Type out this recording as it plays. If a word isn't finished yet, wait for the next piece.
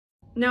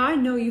Now I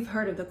know you've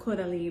heard of the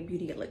Caudalie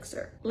Beauty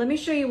Elixir. Let me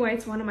show you why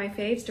it's one of my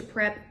faves to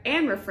prep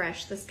and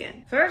refresh the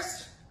skin.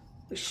 First,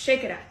 we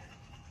shake it up.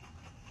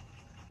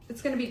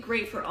 It's gonna be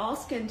great for all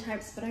skin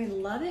types, but I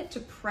love it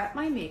to prep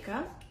my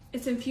makeup.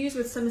 It's infused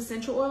with some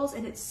essential oils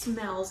and it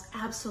smells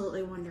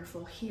absolutely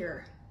wonderful.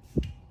 Here,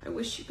 I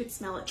wish you could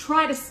smell it.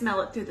 Try to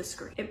smell it through the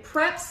screen. It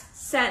preps,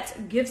 sets,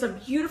 gives a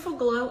beautiful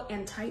glow,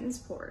 and tightens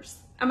pores.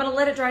 I'm gonna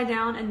let it dry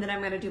down and then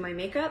I'm gonna do my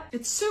makeup.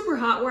 It's super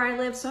hot where I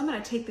live, so I'm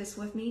gonna take this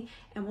with me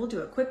and we'll do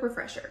a quick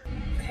refresher.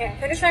 Okay,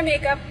 I finished my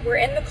makeup. We're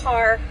in the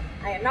car.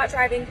 I am not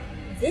driving.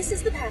 This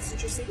is the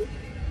passenger seat.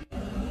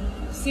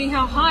 See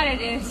how hot it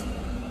is?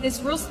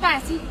 It's real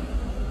spicy.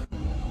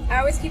 I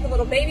always keep a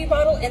little baby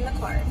bottle in the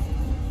car.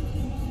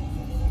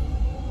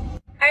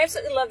 I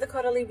absolutely love the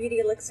Caudalie Beauty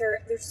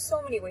Elixir. There's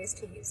so many ways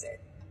to use it.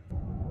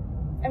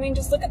 I mean,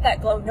 just look at that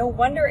glow. No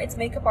wonder it's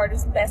makeup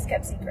artist's best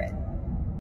kept secret.